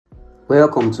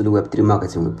Welcome to the Web3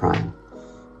 Marketing with Prime,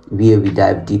 where we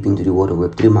dive deep into the world of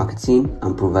Web3 marketing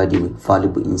and provide you with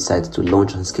valuable insights to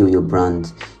launch and scale your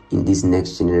brand in this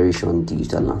next generation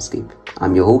digital landscape.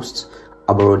 I'm your host,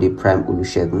 Aborode Prime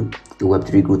Olusegun, a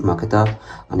Web3 Growth Marketer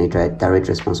and a direct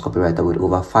response copywriter with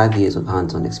over 5 years of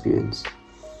hands-on experience.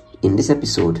 In this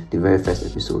episode, the very first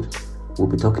episode, we'll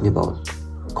be talking about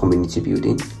community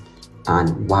building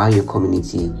and why your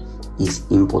community is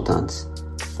important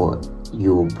for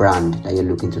your brand that you're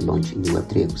looking to launch in the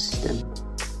Web3 ecosystem.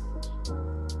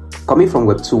 Coming from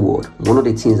Web2 world, one of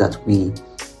the things that we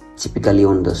typically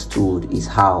understood is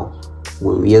how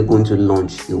when we are going to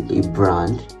launch a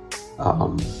brand,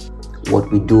 what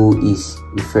we do is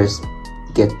we first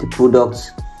get the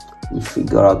product, we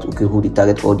figure out who the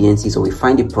target audience is, or we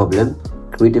find a problem,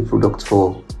 create a product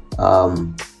for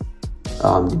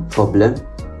the problem,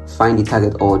 find the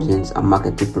target audience and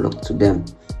market the product to them.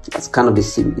 That's kind of the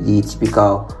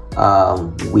typical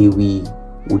way we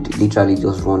would literally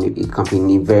just run a campaign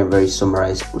in a very, very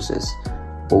summarized process.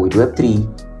 But with Web3,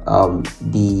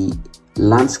 the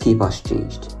landscape has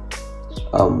changed.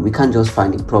 We can't just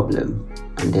find a problem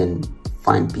and then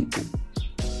find people.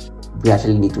 We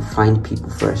actually need to find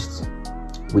people first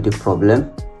with the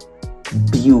problem,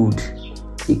 build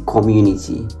a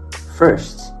community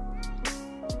first.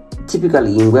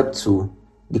 Typically in Web2,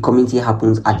 the community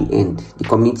happens at the end. The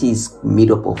community is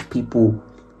made up of people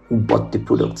who bought the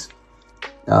product.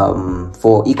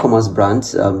 For e-commerce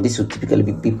brands, this would typically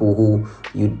be people who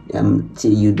you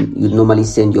normally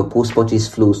send your post-purchase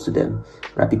flows to them,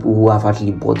 right? People who have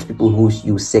actually bought, people who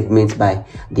you segment by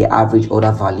the average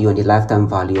order value and the lifetime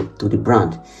value to the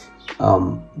brand.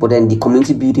 But then the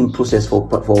community building process for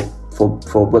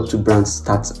Web2 brands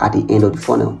starts at the end of the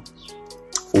funnel.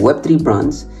 For Web3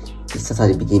 brands, it starts at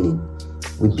the beginning.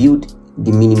 We build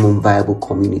the minimum viable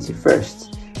community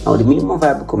first. Now, the minimum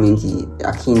viable community,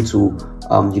 akin to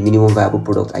the minimum viable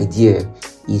product idea,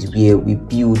 is where we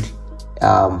build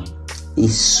a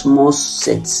small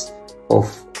set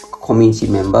of community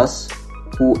members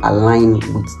who align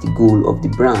with the goal of the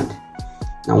brand.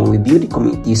 Now, when we build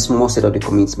the small set of the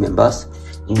community members,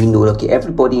 we know, okay,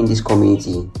 everybody in this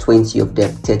community, 20 of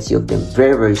them, 30 of them,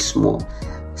 very, very small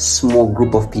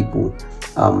group of people.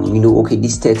 Okay,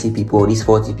 these 30 people, these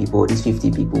 40 people, these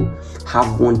 50 people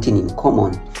have one thing in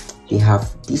common. They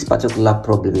have this particular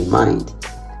problem in mind.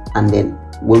 And then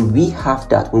when we have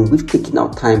that, when we've taken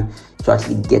our time to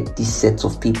actually get these sets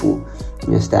of people, you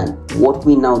understand, what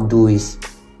we now do is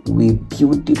we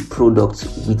build the product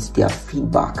with their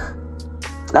feedback.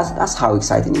 That's how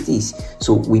exciting it is.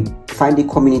 So we find the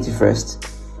community first,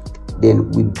 then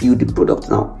we build the product.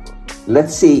 Now,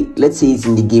 let's say it's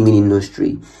in the gaming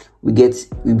industry. We build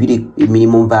a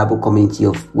minimum viable community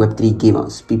of Web3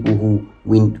 gamers, people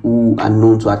who are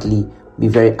known to actually be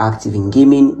very active in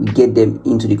gaming. We get them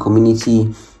into the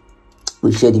community.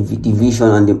 We share the vision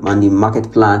and the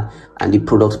market plan and the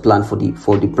product plan for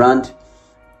the brand.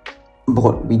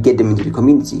 But we get them into the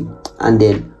community, and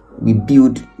then we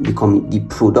build the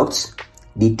products.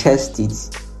 They test it.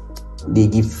 They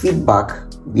give feedback.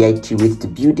 We iterate the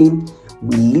building.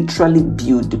 We literally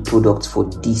build the product for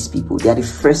these people. They are the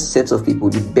first set of people,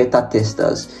 the beta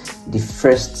testers, the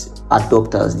first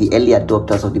adopters, the early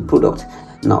adopters of the product.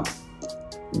 Now,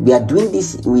 we are doing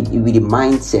this with the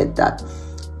mindset that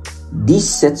these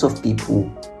sets of people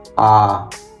are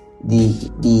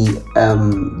the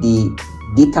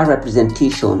data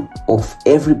representation of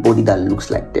everybody that looks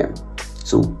like them.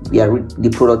 So the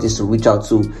product is to reach out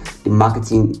to the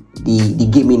marketing, the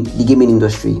gaming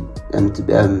industry,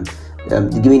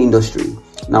 the gaming industry.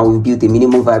 Now we've built a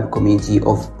minimum viable community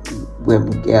of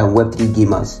Web3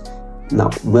 gamers. Now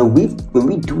when we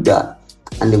do that,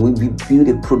 and then we build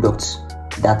a product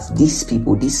that these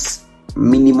people, this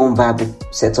minimum viable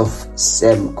set of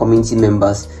community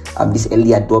members, these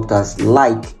early adopters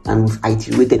like, and we've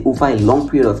iterated over a long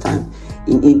period of time.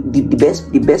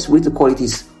 The best way to call it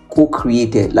is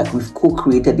co-created. Like, we've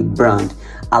co-created the brand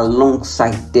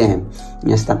alongside them.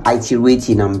 You understand?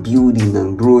 Iterating and building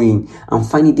and growing and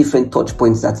finding different touch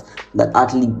points that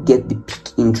actually get the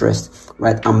peak interest,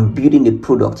 right? And building the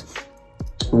product.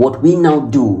 What we now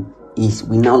do is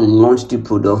we now launch the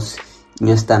products, you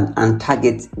understand, and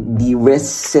target the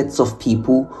rest sets of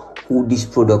people who these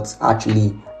products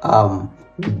actually will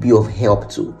be of help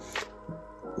to.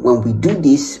 When we do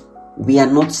this,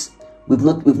 we've not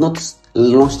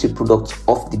launched a product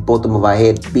off the bottom of our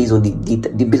head based on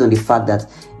the fact that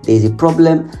there is a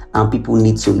problem and people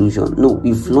need solution. No,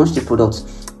 we've launched a product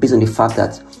based on the fact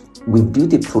that we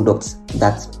built a product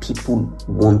that people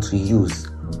want to use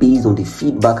based on the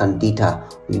feedback and data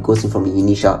we got from the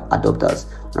initial adopters.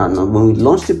 Now, when we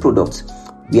launch the product,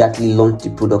 we actually launch the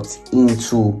product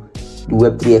into the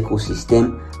Web3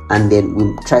 ecosystem, and then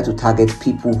we try to target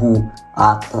people who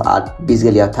are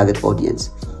basically our target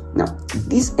audience. Now,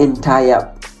 this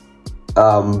entire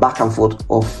back and forth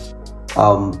of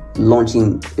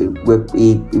launching a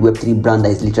Web3 brand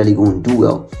that is literally going to do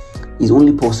well is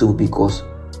only possible because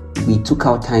we took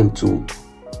our time to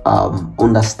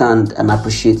understand and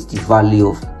appreciate the value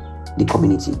of the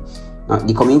community. Now,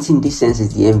 the community in this sense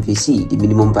is the MVC, the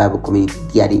minimum viable community.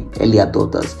 They are the early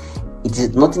adopters.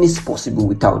 Nothing is possible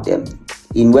without them.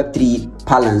 In Web3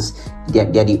 parlance, they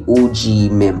are the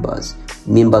OG members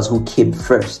who came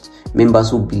first, members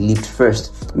who believed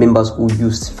first, members who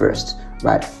used first,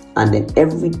 right? And then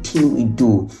everything we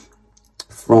do,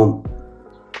 from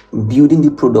building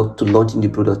the product to launching the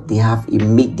product, they had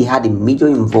a major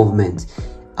involvement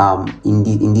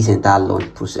in this entire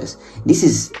launch process. This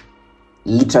is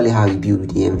literally how you build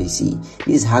with the MVC.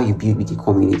 This is how you build with the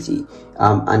community,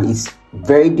 and it's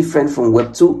very different from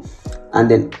Web2. And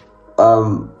then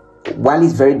while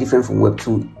it's very different from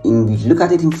Web2, if you look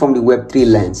at it from the Web3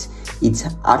 lens, it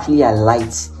actually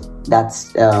highlights that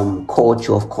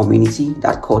culture of community,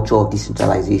 that culture of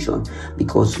decentralization,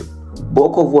 because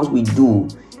bulk of what we do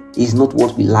is not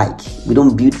what we like. We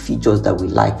don't build features that we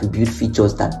like, we build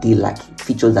features that they like,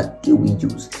 features that they will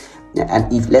use.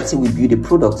 And if, let's say, we build a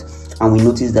product and we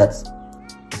notice that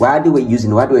while they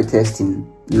were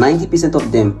testing, 90%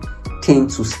 of them tend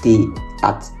to stay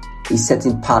at a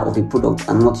certain part of a product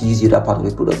and not use the other part of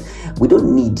a product, we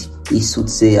don't need a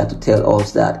soothsayer to tell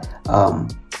us that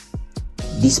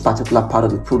this particular part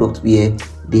of the product where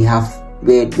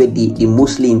they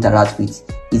mostly interact with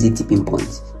is a tipping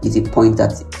point. It's a point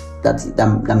that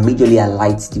majorly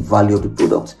highlights the value of the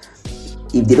product.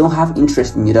 If they don't have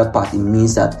interest in the other part, it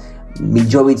means that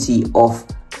majority of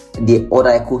the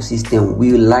other ecosystem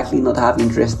will likely not have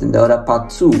interest in the other part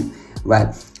too,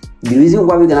 right? The reason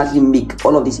why we can actually make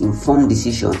all of these informed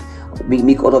decisions,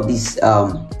 make all of these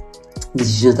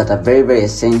decisions that are very, very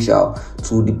essential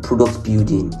to the product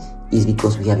building, is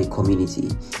because we have a community.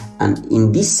 And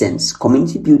in this sense,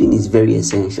 community building is very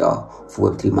essential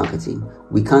for Web3 marketing.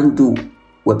 We can't do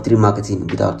Web3 marketing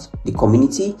without the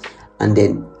community, and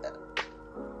then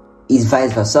it's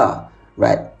vice versa,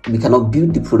 right? We cannot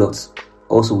build the products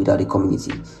also without the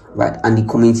community, right? And the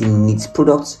community needs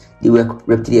products. The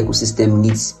Web3 ecosystem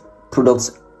needs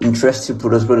products, interesting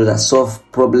products that solve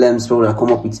problems, that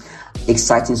come up with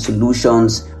exciting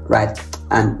solutions, right?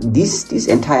 And this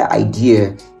entire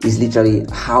idea is literally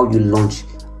how you launch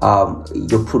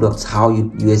your products, how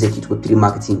you execute Web3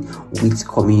 marketing with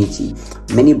community.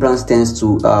 Many brands tend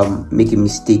to make a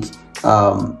mistake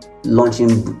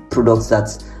launching products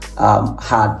that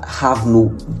have no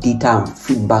data and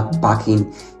feedback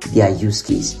backing their use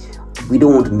case. We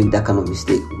don't want to make that kind of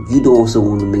mistake. You don't also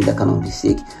want to make that kind of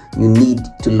mistake. You need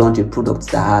to launch a product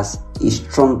that has a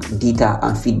strong data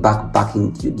and feedback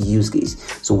backing the use case.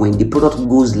 So when the product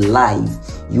goes live,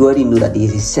 you already know that there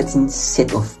is a certain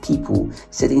set of people,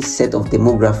 certain set of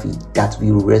demography that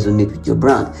will resonate with your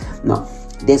brand. Now,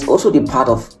 there's also the part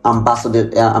of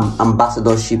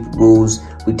ambassadorship roles,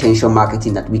 retention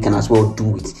marketing that we can as well do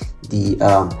with the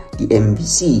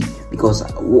MVC, because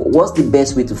what's the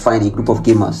best way to find a group of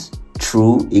gamers?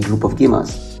 Through a group of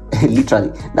gamers.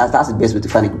 Literally, that's the best way to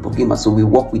find a group of gamers. So we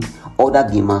work with other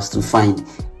gamers to find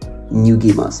new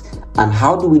gamers. And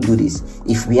how do we do this?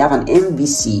 If we have an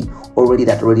MVC already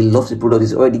that already loves the product,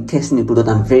 is already testing the product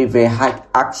and very, very high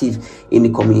active in the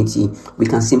community, we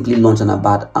can simply launch an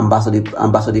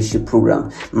ambassadorship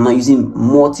program. Now, using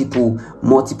multiple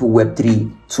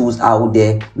Web3 tools out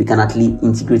there, we can actually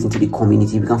integrate into the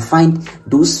community. We can find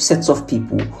those sets of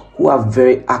people who are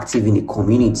very active in the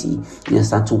community, you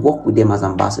understand, to work with them as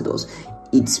ambassadors.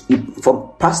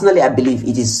 Personally, I believe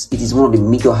it is one of the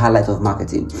major highlights of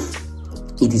marketing.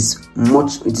 It is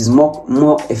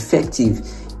more effective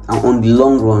on the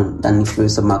long run than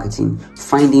influencer marketing.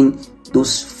 Finding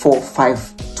those 4,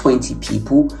 5, 20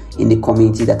 people in the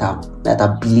community that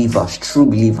are believers, true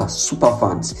believers, super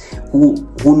fans, who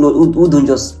don't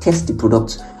just test the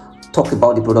product, talk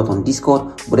about the product on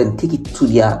Discord, but then take it to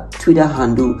their Twitter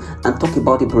handle and talk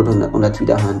about the product on their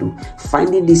Twitter handle.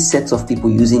 Finding these sets of people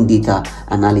using data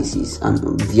analysis,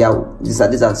 and these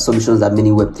are solutions that many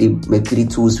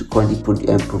Web3 tools currently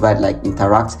provide, like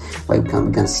Interact, where we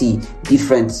can see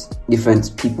different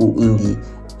people in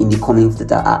the community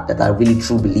that are really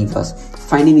true believers.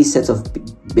 Finding these sets of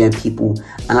people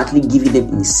and actually giving them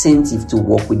incentive to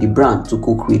work with the brand, to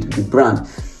co-create with the brand,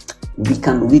 we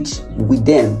can reach with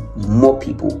them more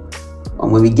people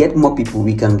when we get more people,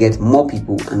 we can get more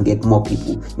people and get more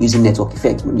people using network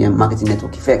effects, marketing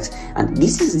network effects. And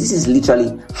this is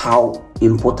literally how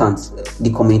important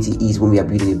the community is when we are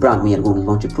building a brand, when we are going to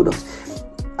launch a product.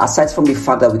 Aside from the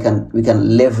fact that we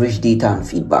can leverage data and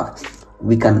feedback,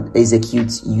 we can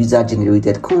execute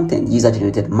user-generated content,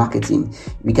 user-generated marketing.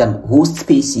 We can host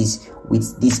spaces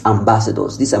with these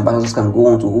ambassadors. These ambassadors can go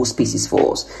on to host spaces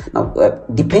for us. Now,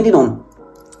 depending on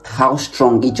how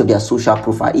strong each of their social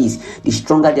profile is, the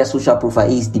stronger their social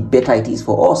profile is, the better it is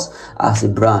for us as a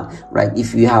brand, right?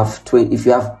 If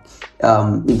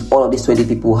all of these 20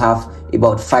 people have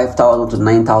about 5,000 to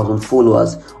 9,000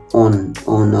 followers on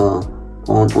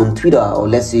Twitter, or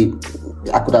let's say,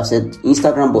 I could have said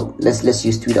Instagram, but let's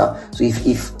use Twitter. So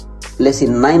if let's say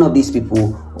 9 of these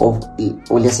people, or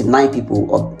let's say 9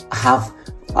 people have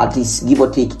at least, give or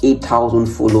take, 8,000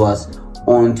 followers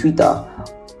on Twitter,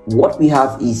 what we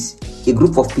have is a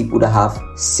group of people that have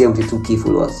 72k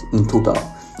followers in total,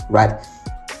 right?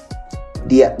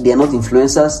 They are not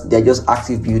influencers, they are just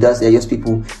active builders, they are just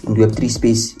people in the Web3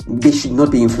 space. They should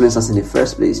not be influencers in the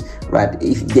first place, right?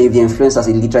 If they're the influencers,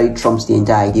 it literally trumps the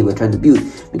entire idea we're trying to build,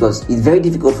 because it's very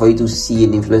difficult for you to see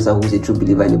an influencer who's a true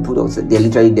believer in the product. They're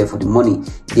literally there for the money.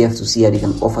 They have to see how they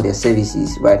can offer their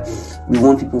services, right? We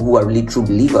want people who are really true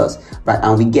believers, right?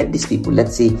 And we get these people,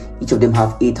 let's say each of them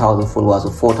have 8,000 followers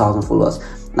or 4,000 followers.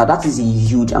 Now that is a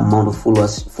huge amount of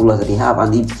followers that they have,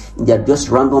 and if they're just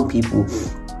random people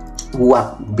who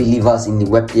are believers in the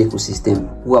Web3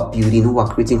 ecosystem, who are building, who are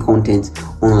creating content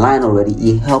online already,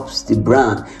 it helps the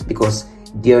brand, because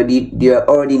they are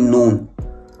already known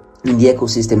in the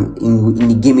ecosystem, in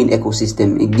the gaming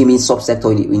ecosystem, in gaming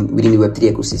subsector within the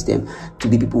Web3 ecosystem, to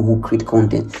be people who create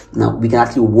content. Now we can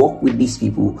actually work with these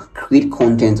people, create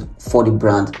content for the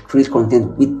brand, create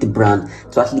content with the brand,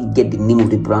 to actually get the name of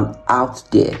the brand out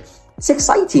there. It's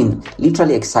exciting,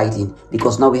 literally exciting,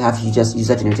 because now we have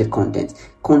user-generated content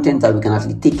that we can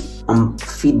actually take and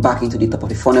feed back into the top of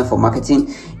the funnel for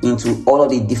marketing, into all of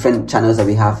the different channels that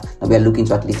we have, that we are looking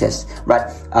to actually test,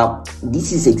 right?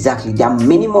 This is exactly, there are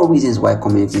many more reasons why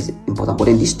community is important, but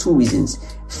then these 2 reasons,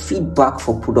 feedback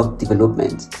for product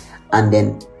development, and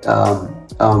then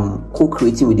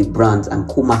co-creating with the brand and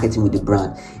co-marketing with the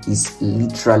brand, is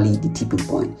literally the tipping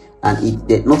point.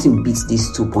 And nothing beats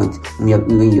these 2 points when you're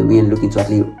looking to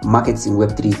actually market in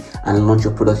Web3 and launch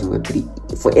your product in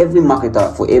Web3. For every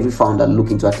marketer, for every founder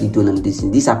looking to actually do this,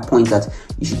 these are points that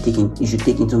you should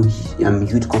take into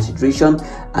huge consideration.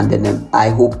 And then I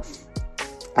hope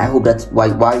that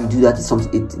while you do that,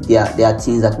 there are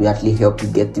things that will actually help you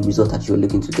get the result that you're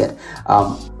looking to get.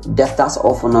 That's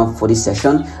all for now for this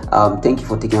session. Thank you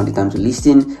for taking out the time to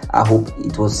listen. I hope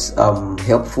it was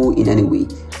helpful in any way.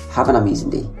 Have an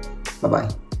amazing day. Bye bye.